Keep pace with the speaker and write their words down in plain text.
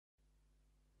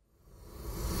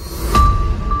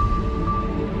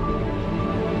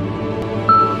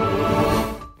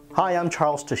Hi, I'm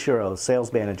Charles Tashiro,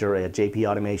 Sales Manager at JP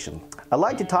Automation. I'd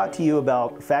like to talk to you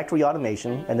about factory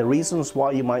automation and the reasons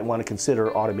why you might want to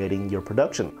consider automating your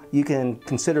production. You can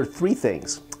consider three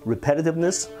things: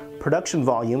 repetitiveness, production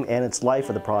volume and its life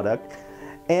of the product,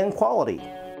 and quality.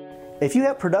 If you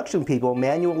have production people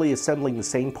manually assembling the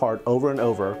same part over and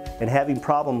over and having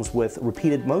problems with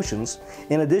repeated motions,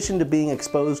 in addition to being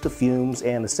exposed to fumes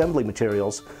and assembly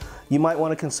materials, you might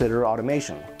want to consider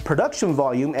automation. Production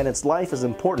volume and its life is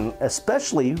important,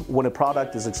 especially when a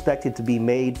product is expected to be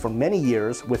made for many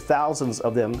years with thousands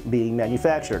of them being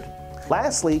manufactured.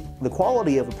 Lastly, the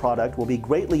quality of a product will be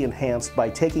greatly enhanced by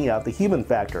taking out the human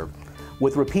factor.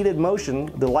 With repeated motion,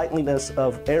 the likeliness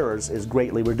of errors is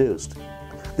greatly reduced.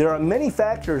 There are many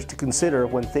factors to consider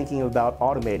when thinking about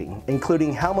automating,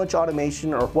 including how much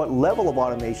automation or what level of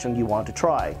automation you want to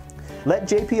try. Let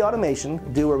JP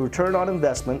Automation do a return on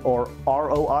investment or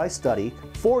ROI study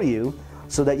for you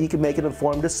so that you can make an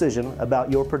informed decision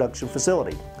about your production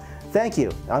facility. Thank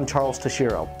you. I'm Charles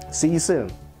Tashiro. See you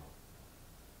soon.